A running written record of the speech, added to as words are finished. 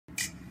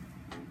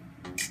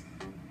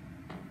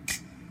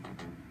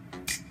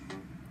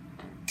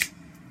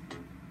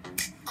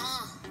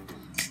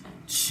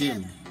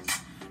chillin',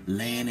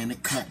 layin' in the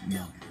cut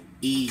though,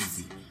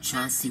 easy,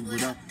 tryna see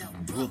what up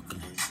though,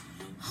 Brooklyn,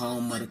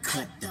 home of the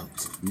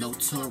cutthroats,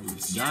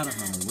 notorious, y'all the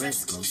on the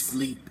West Coast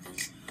sleeping,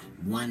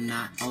 one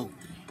eye open,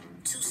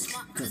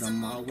 cause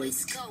I'm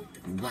always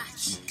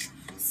watching,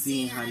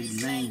 seeing how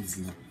these lanes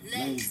look,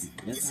 lazy,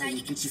 that's how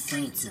you get your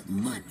friends up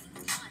money.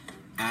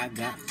 I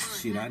got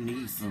shit, I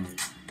need some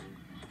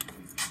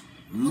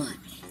money.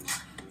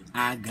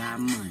 I got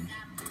money.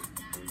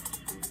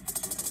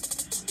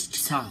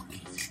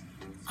 Talking,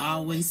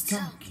 always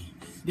talking.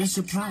 That's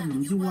your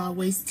problem, you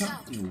always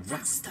talking.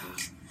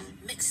 Rockstar.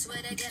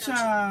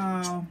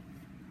 Ciao.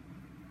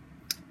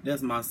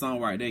 That's my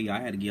song right there, y'all. I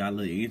had to give y'all a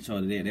little intro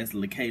to that. That's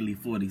LaKaylee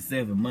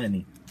 47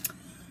 Money.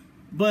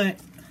 But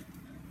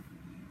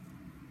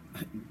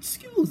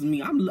excuse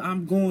me,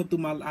 I'm going through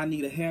my. I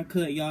need a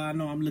haircut, y'all. I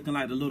know I'm looking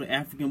like the little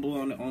African boy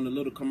on the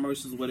little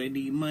commercials where they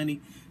need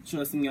money.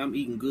 Trust me, I'm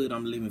eating good.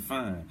 I'm living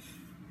fine.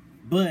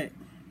 But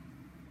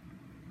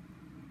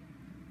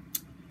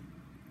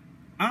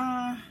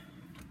I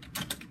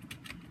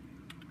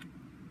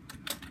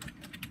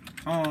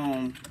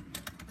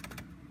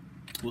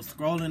was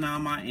scrolling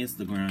on my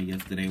Instagram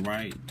yesterday,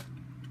 right?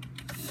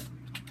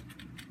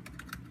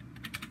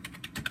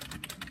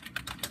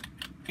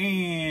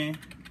 And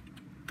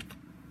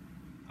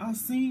I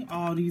seen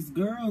all these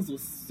girls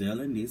was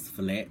selling this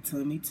flat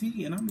tummy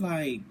tea, and I'm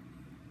like,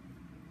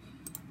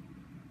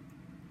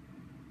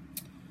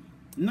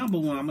 number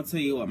one, I'm gonna tell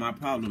you what my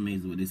problem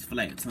is with this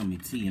flat tummy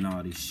tea and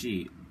all this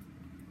shit.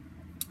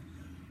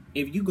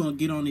 If you gonna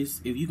get on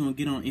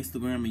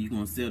Instagram and you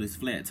gonna sell this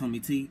flat tummy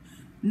tea,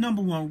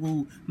 number one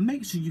rule,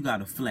 make sure you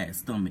got a flat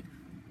stomach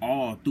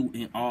all through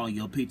in all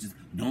your pictures.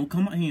 Don't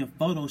come out here and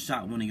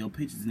Photoshop one of your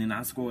pictures and then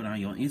I scroll down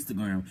your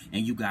Instagram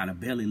and you got a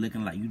belly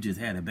looking like you just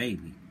had a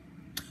baby.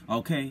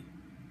 Okay?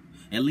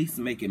 At least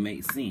make it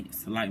make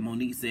sense. Like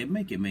Monique said,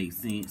 make it make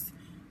sense.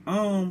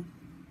 Then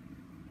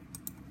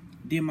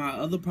my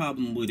other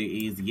problem with it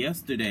is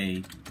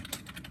yesterday,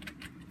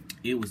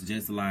 it was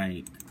just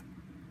like,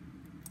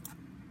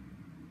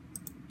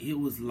 it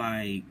was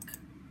like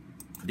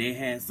they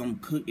had some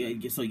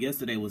cookie. So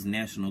yesterday was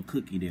National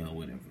Cookie Day or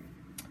whatever.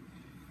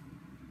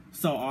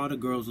 So all the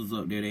girls was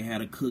up there. They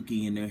had a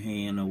cookie in their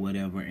hand or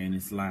whatever, and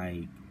it's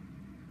like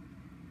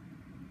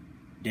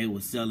they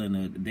was selling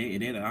a. They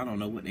I don't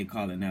know what they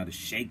call it now, to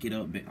shake it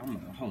up. I'm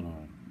like, hold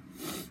on.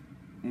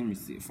 Let me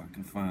see if I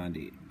can find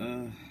it.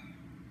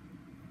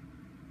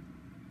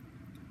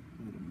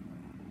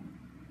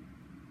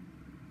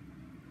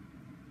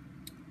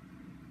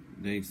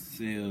 They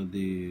sell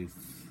this.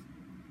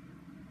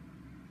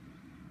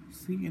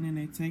 See, and then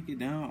they take it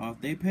down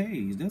off their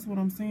page. That's what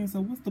I'm saying.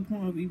 So what's the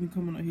point of even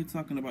coming up here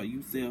talking about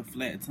you sell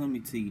flat tummy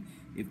tea?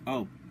 If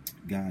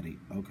got it.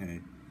 Okay.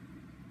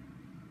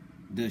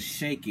 The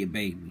Shake It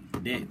Baby.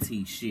 That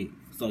tea shit.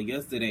 So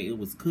yesterday it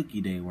was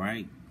Cookie Day,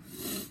 right?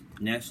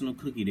 National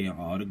Cookie Day.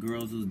 All the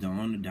girls was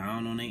down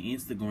on their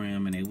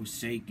Instagram and they was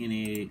shaking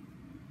it.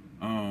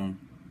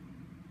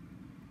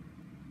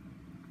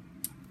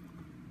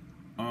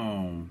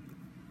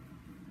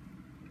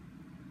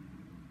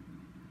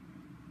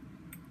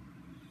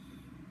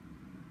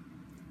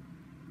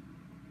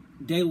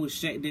 They was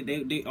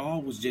they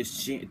all was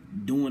just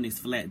doing this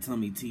flat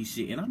tummy tea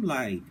shit, and I'm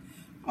like,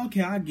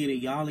 okay, I get it,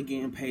 y'all are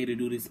getting paid to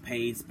do this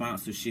paid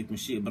sponsorship and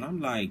shit, but I'm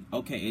like,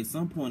 okay, at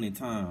some point in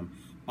time,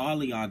 all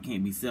of y'all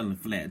can't be selling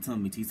flat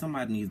tummy tea.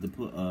 Somebody needs to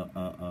put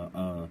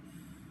a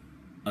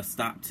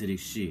stop to this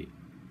shit.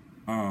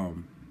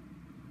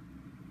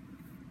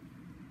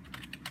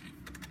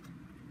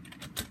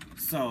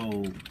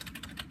 So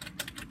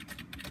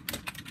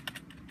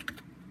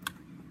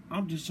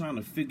I'm just trying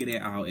to figure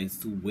that out as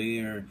to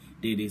where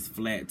did this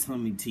flat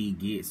tummy tea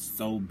get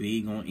so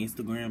big on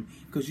Instagram?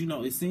 Because, you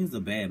know, it sends a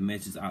bad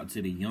message out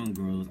to the young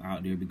girls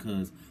out there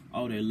because,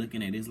 oh, they're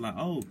looking at this like,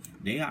 oh,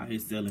 they out here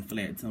selling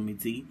flat tummy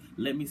tea.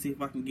 Let me see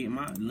if I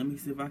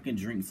can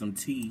drink some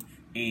tea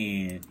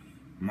and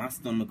my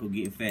stomach will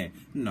get fat.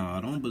 No,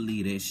 don't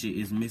believe that shit.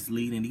 Is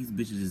misleading. These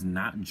bitches is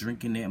not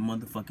drinking that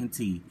motherfucking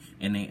tea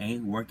and they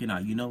ain't working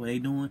out. You know what they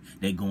doing?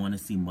 They going to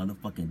see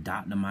motherfucking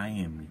Dr.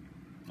 Miami.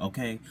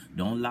 Okay?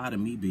 Don't lie to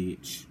me,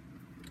 bitch.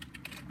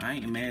 I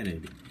ain't mad at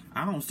it.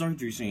 I don't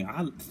surgery shame.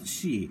 I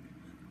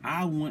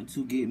want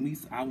to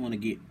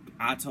get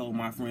I told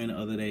my friend the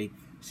other day,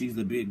 she's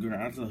a big girl.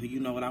 I told her,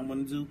 you know what I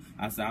want to do?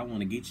 I said, I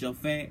want to get your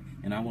fat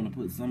and I want to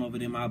put some of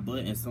it in my butt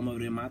and some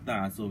of it in my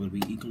thighs so it'll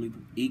be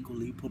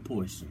equally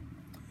proportioned.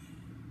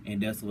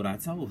 And that's what I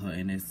told her,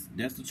 and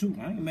that's the truth.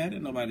 I ain't mad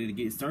at nobody to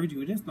get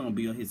surgery. Just don't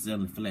be out here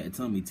selling flat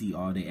tummy tea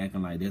all day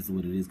acting like that's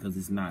what it is, because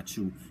it's not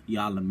true.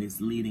 Y'all are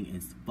misleading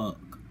as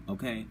fuck,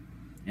 okay?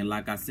 And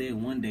like I said,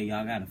 one day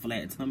y'all got a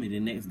flat tummy,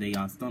 the next day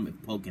y'all stomach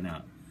poking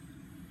out.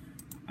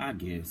 I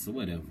guess,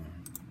 whatever.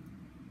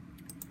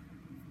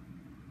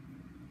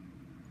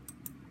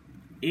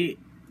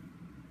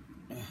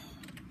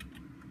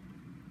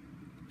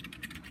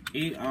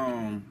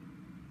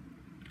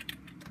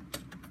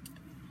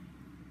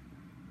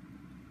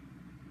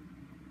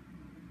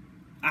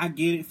 I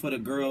get it for the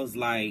girls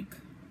like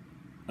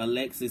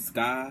Alexis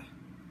Sky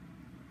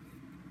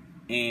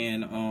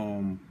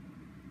And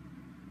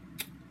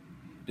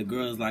the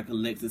girls like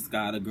Alexis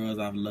Scott, the girls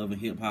off Love and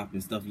Hip Hop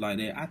and stuff like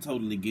that, I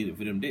totally get it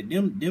for them.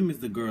 Them is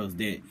the girls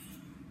that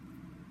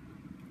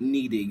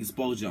need the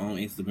exposure on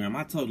Instagram.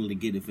 I totally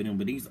get it for them.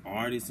 But these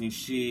artists and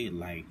shit,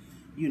 like,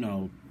 you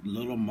know,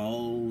 Little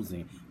Mo's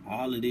and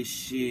all of this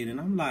shit, and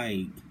I'm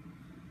like,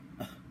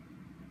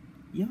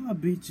 y'all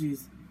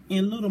bitches.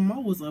 And Little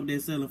Mo was up there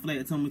selling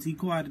flat tummy tea.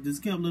 Quiet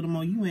just kept Little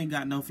Mo. You ain't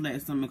got no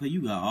flat stomach because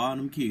you got all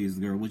them kids,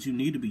 girl. What you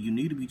need to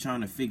be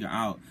trying to figure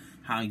out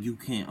how you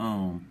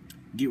can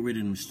get rid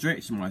of them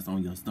stretch marks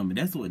on your stomach.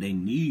 That's what they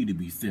need to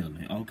be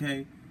selling,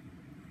 okay?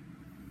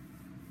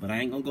 But I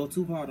ain't gonna go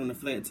too hard on the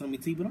flat tummy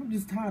tea. But I'm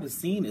just tired of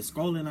seeing it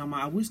scrolling on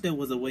my. I wish there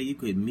was a way you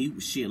could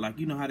mute shit. Like,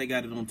 you know how they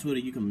got it on Twitter.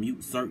 You can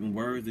mute certain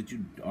words that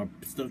you or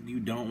stuff you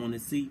don't want to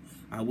see.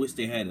 I wish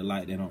they had it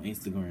like that on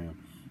Instagram.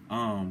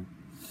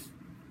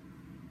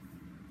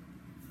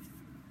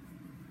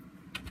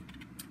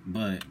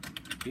 But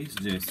it's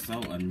just so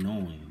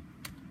annoying.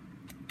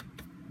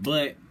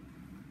 But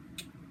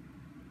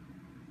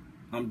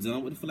I'm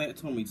done with the flat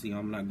tummy tea.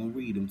 I'm not gonna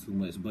read them too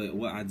much. But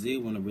what I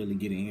did want to really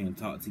get in here and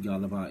talk to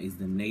y'all about is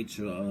the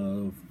nature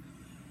of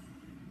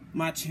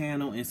my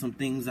channel and some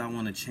things I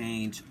want to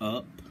change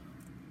up.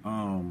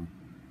 I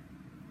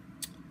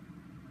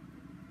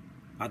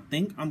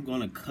think I'm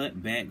gonna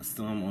cut back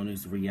some on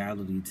this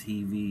reality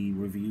TV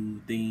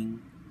review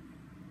thing.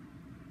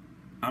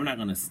 I'm not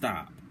gonna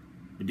stop.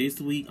 But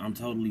this week, I'm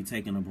totally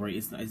taking a break.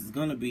 It's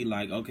gonna be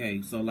like,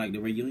 okay, so like the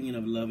reunion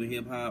of Love and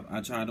Hip Hop, I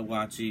tried to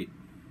watch it.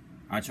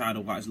 I tried to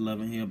watch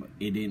Love and Hip Hop.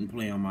 It didn't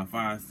play on my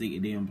Fire Stick.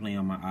 It didn't play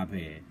on my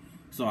iPad.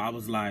 So I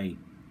was like,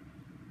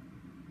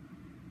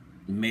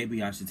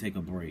 maybe I should take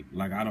a break.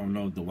 Like, I don't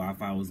know if the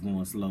Wi-Fi was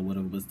going slow,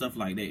 whatever, but stuff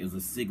like that is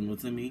a signal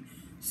to me.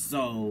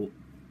 So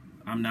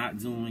I'm not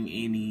doing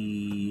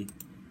any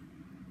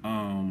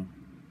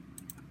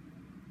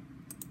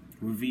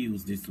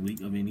reviews this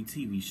week of any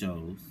TV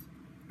shows.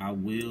 I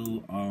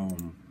will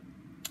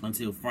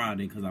until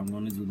Friday, because I'm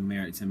going to do the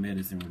Married to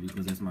Medicine review,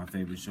 because that's my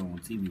favorite show on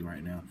TV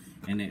right now,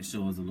 and that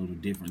show is a little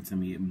different to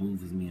me. It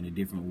moves me in a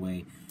different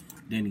way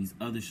than these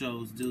other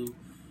shows do.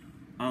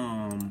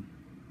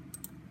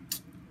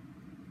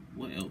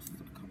 What else is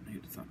I coming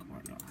here to talk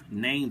about, y'all?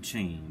 Name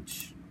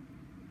change.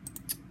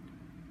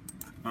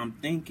 I'm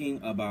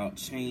thinking about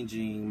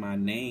changing my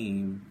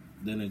name,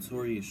 The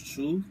Notorious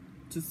Truth,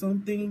 to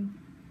something,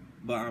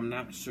 but I'm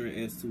not sure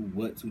as to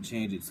what to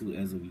change it to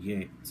as of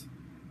yet.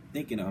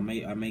 Thinking I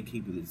may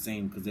keep it the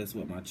same, because that's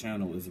what my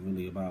channel is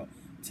really about,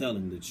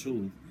 telling the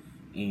truth.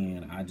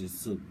 And I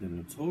just took the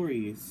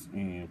Notorious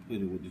and put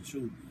it with the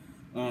truth.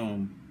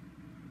 I'm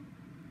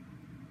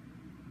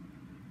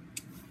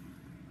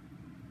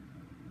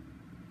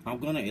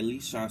gonna at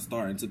least start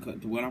starting to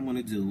cut. What I'm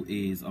gonna do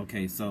is,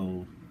 okay,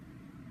 so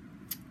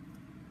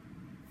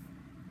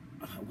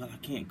well, I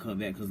can't cut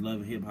back because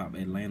Love and Hip Hop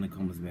Atlanta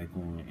comes back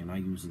on, and I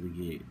usually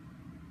get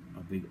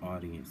a big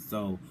audience.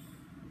 So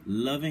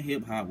Love and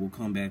Hip Hop will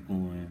come back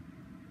on.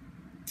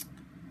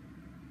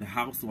 The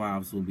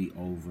Housewives will be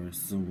over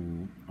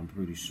soon. I'm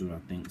pretty sure. I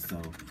think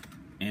so.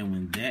 And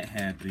when that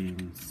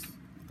happens,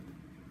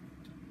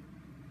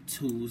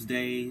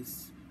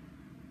 Tuesdays,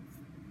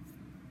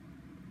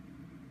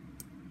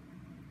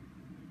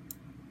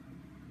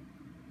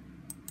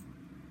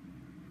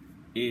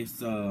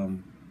 it's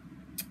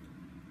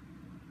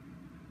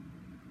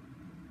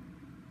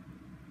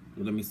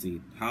let me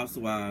see.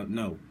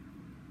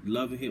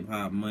 Love and Hip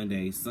Hop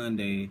Monday,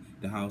 Sunday,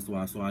 the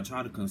Housewives. So I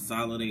try to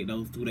consolidate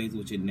those 2 days,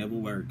 which it never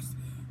works.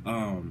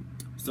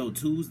 So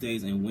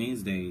Tuesdays and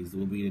Wednesdays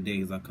will be the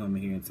days I come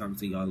in here and talk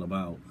to y'all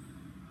about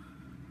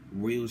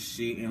real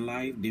shit in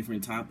life,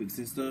 different topics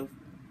and stuff.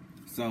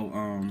 So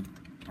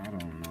I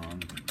don't know.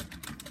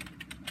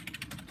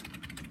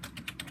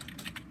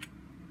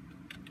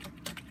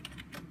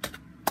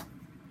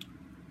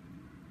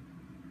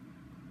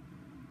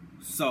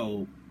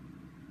 So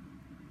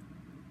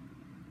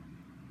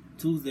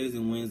Tuesdays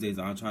and Wednesdays,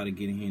 I'll try to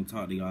get in here and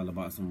talk to y'all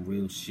about some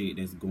real shit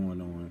that's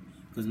going on.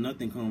 Because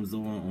nothing comes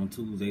on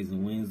Tuesdays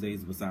and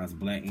Wednesdays besides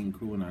Black Ink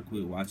Crew, and I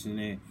quit watching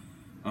that.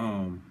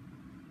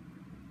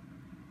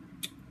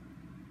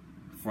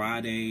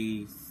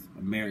 Fridays,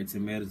 Married to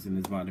Medicine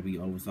is about to be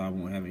over, so I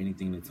won't have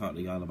anything to talk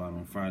to y'all about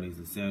on Fridays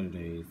and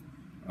Saturdays.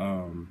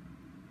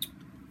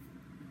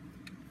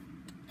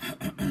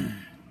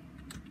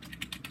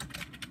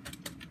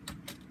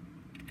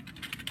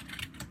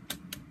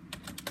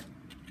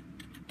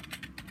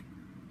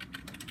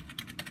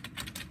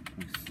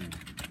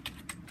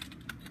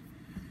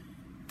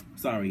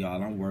 Sorry,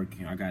 y'all, I'm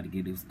working. I got to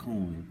get this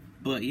coin.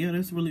 But, yeah,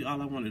 that's really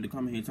all I wanted to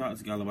come in here and talk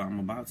to y'all about. I'm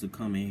about to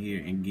come in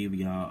here and give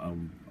y'all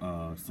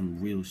some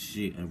real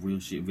shit, a real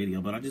shit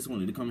video. But I just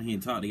wanted to come in here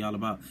and talk to y'all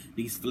about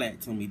these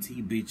flat tummy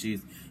tea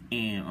bitches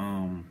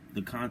and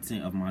the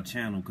content of my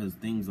channel, because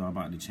things are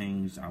about to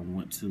change. I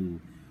want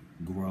to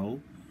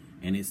grow.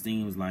 And it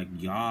seems like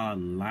y'all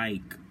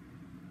like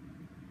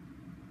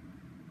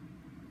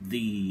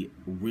the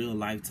real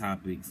life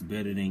topics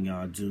better than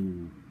y'all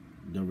do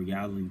the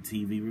reality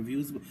TV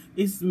reviews.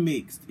 It's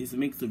mixed. It's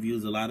mixed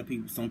reviews. A lot of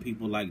people, some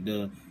people like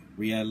the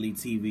reality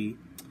TV.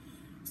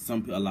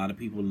 A lot of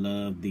people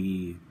love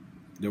the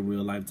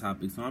real life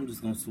topics. So I'm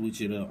just gonna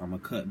switch it up. I'm gonna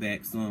cut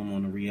back some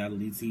on the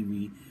reality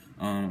TV.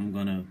 I'm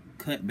gonna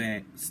cut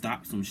back,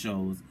 stop some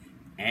shows,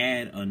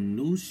 add a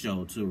new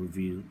show to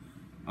review.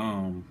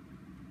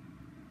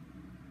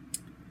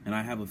 And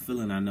I have a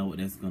feeling I know what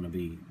that's going to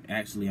be.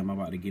 Actually, I'm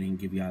about to get in and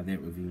give y'all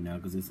that review now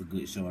because it's a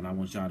good show. And I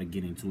want y'all to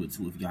get into it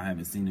too if y'all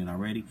haven't seen it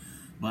already.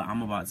 But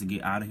I'm about to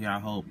get out of here. I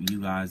hope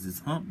you guys'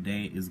 hump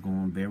day is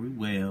going very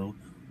well.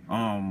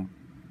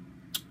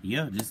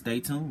 Yeah, just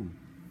stay tuned.